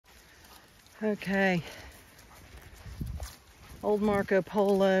Okay. Old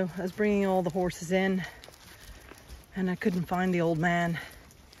MarcoPolo. I was bringing all the horses in and I couldn't find the old man.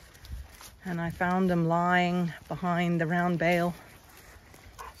 And I found him lying behind the round bale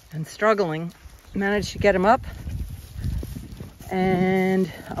and struggling. Managed to get him up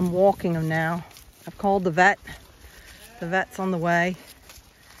and I'm walking him now. I've called the vet. The vet's on the way.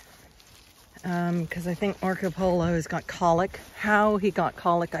 Because I think MarcoPolo has got colic. How he got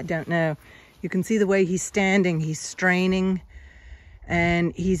colic, I don't know. You can see the way he's standing. He's straining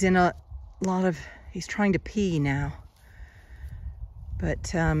and he's in a lot of, he's trying to pee now.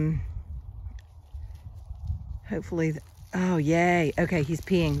 But hopefully, oh yay. Okay, he's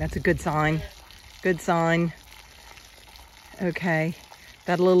peeing. That's a good sign. Good sign. Okay,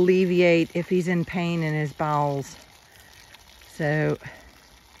 that'll alleviate if he's in pain in his bowels. So,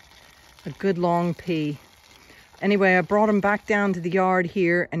 a good long pee. Anyway, I brought him back down to the yard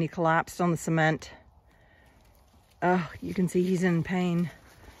here and he collapsed on the cement. Oh, you can see he's in pain.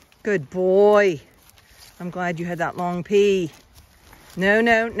 Good boy. I'm glad you had that long pee. No,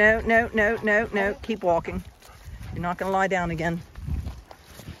 no, no, no, no, no, no. Keep walking. You're not gonna lie down again.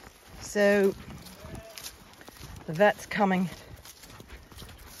 So, the vet's coming.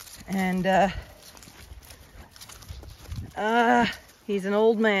 And, he's an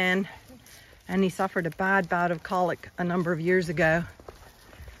old man. And he suffered a bad bout of colic a number of years ago.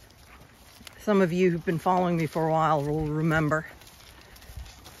 Some of you who've been following me for a while will remember.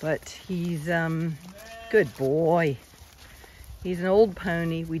 But he's, good boy. He's an old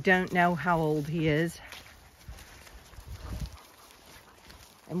pony. We don't know how old he is.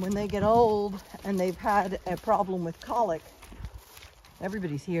 And when they get old and they've had a problem with colic,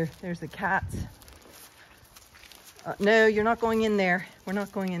 everybody's here. There's the cats. No, you're not going in there. We're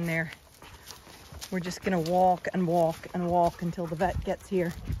not going in there. We're just gonna walk and walk and walk until the vet gets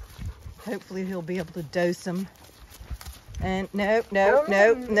here. Hopefully he'll be able to dose him. And no, no,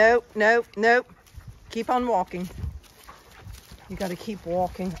 no, no, no, no. Keep on walking. You gotta keep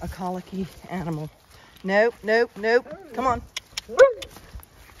walking a colicky animal. Nope, nope, nope. Come on.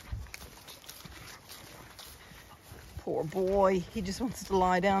 Poor boy. He just wants to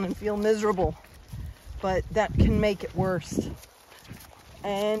lie down and feel miserable. But that can make it worse.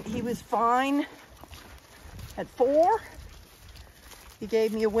 And he was fine at 4. He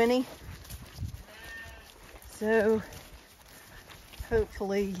gave me a whinny. So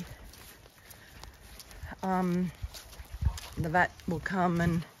hopefully the vet will come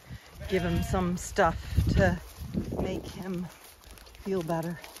and give him some stuff to make him feel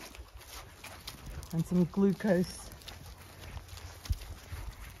better. And some glucose.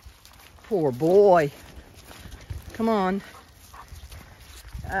 Poor boy. Come on.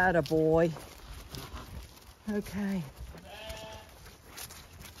 Attaboy. Okay.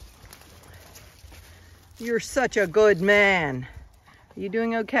 You're such a good man. Are you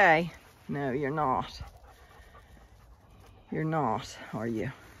doing okay? No, you're not. You're not, are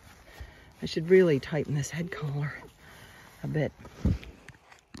you? I should really tighten this head collar a bit.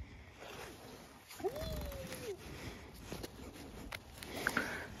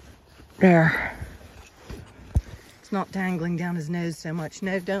 There. It's not dangling down his nose so much.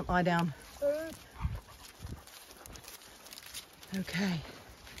 No, don't lie down. Okay.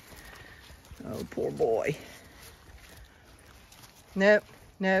 Oh, poor boy. No,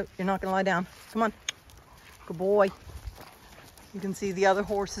 no, you're not gonna lie down. Come on. Good boy. You can see the other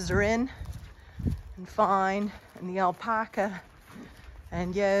horses are in and fine, and the alpaca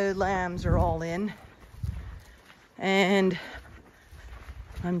and lambs are all in. And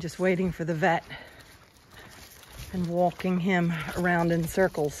I'm just waiting for the vet and walking him around in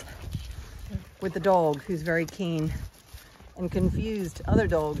circles with the dog, who's very keen and confused. Other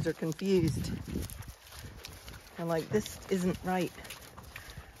dogs are confused. They're like, this isn't right.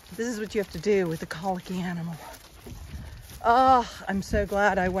 This is what you have to do with a colicky animal. Oh, I'm so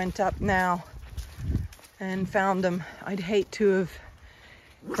glad I went up now and found him. I'd hate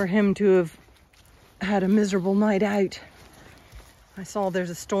for him to have had a miserable night out. I saw there's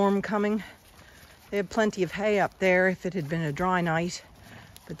a storm coming. They had plenty of hay up there if it had been a dry night,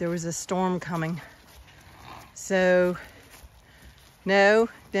 but there was a storm coming. So, no,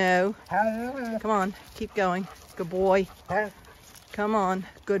 no. Come on, keep going. Good boy. Come on,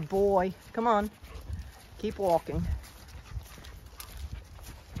 good boy. Come on, keep walking.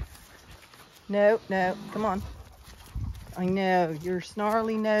 No, no, come on. I know, your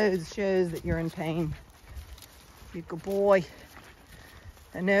snarly nose shows that you're in pain. You good boy.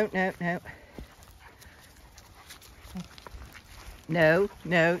 No, no, no. No,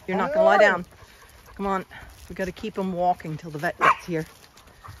 no, you're not gonna lie down. Come on, we gotta keep him walking till the vet gets here.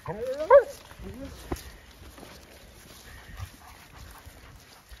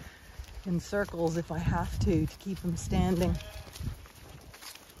 In circles if I have to keep him standing.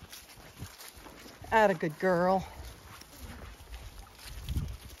 Atta good girl.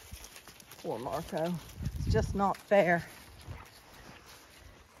 Poor Marco. It's just not fair.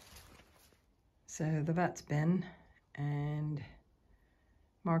 So the vet's been, and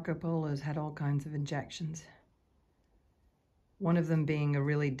MarcoPolo's had all kinds of injections. One of them being a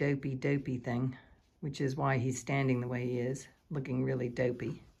really dopey thing, which is why he's standing the way he is, looking really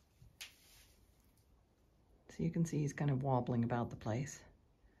dopey. So you can see he's kind of wobbling about the place.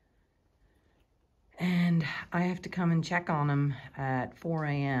 And I have to come and check on him at 4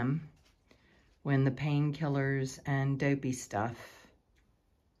 a.m. when the painkillers and dopey stuff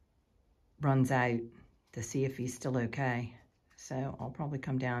runs out, to see if he's still okay. So I'll probably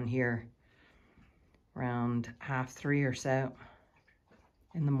come down here around 2:30 or so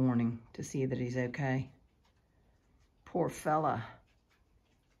in the morning to see that he's okay. Poor fella.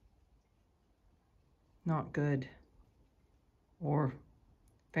 Not good. Or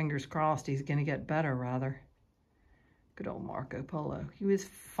fingers crossed he's gonna get better, rather. Good old MarcoPolo. He was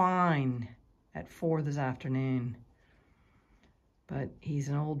fine at 4 this afternoon, but he's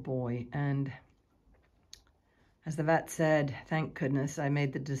an old boy, and as the vet said, thank goodness I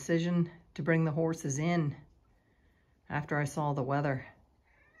made the decision to bring the horses in after I saw the weather.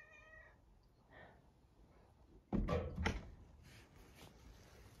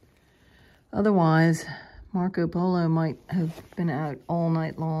 Otherwise, MarcoPolo might have been out all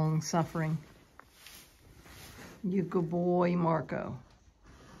night long suffering. You good boy, Marco.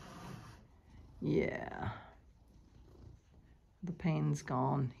 Yeah. The pain's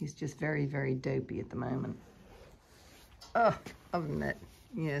gone. He's just very dopey at the moment. Oh, I've met.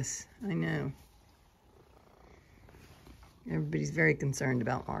 Yes, I know. Everybody's very concerned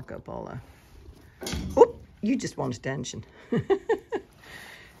about MarcoPolo. Oh, you just want attention.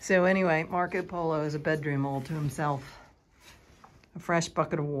 So anyway, MarcoPolo is a bedroom all to himself. A fresh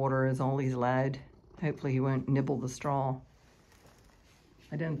bucket of water is all he's allowed. Hopefully he won't nibble the straw.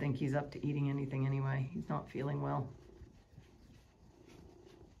 I don't think he's up to eating anything anyway. He's not feeling well.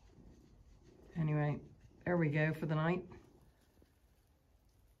 Anyway, there we go for the night.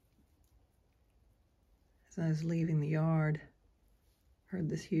 As I was leaving the yard, heard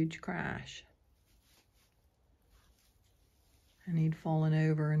this huge crash. And he'd fallen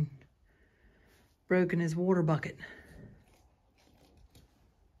over and broken his water bucket.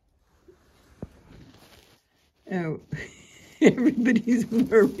 Oh, everybody's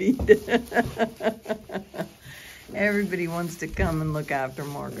worried. Everybody wants to come and look after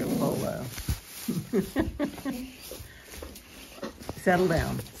MarcoPolo. Settle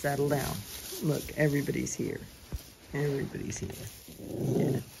down, settle down. Look, everybody's here. Everybody's here.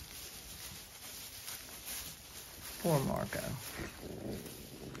 Yeah. Poor Marco.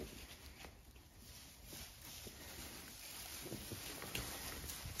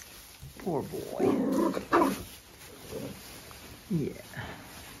 Poor boy. Yeah.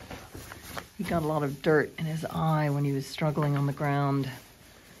 He got a lot of dirt in his eye when he was struggling on the ground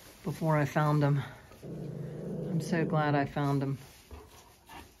before I found him. I'm so glad I found him.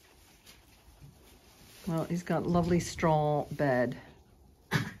 Well, he's got a lovely straw bed.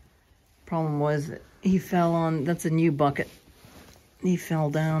 Problem was that he fell on, that's a new bucket. He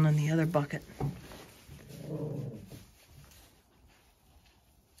fell down in the other bucket.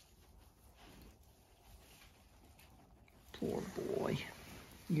 Poor boy.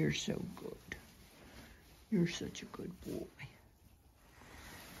 You're so good. You're such a good boy.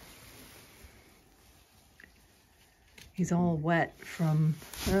 He's all wet from,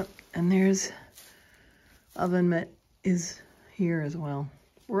 oh, and there's oven mitt is here as well.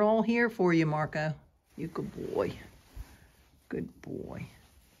 We're all here for you, Marco. You good boy. Good boy.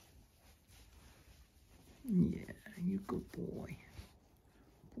 Yeah, you good boy.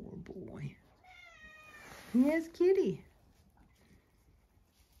 Poor boy. Yes, kitty.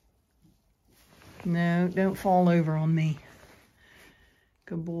 No, don't fall over on me.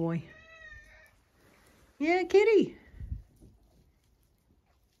 Good boy. Yeah, kitty.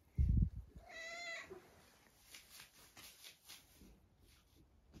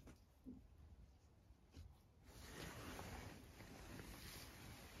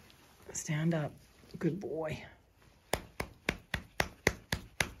 Stand up. Good boy.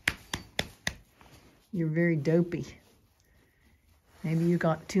 You're very dopey. Maybe you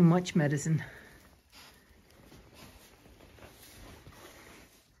got too much medicine.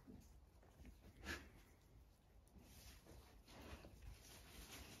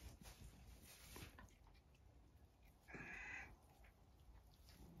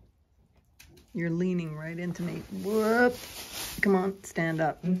 You're leaning right into me. Whoop. Come on, stand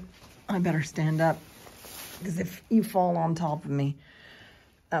up. I better stand up, because if you fall on top of me,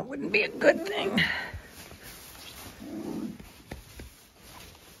 that wouldn't be a good thing.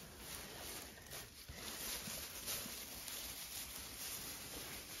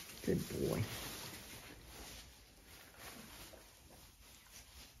 Good boy.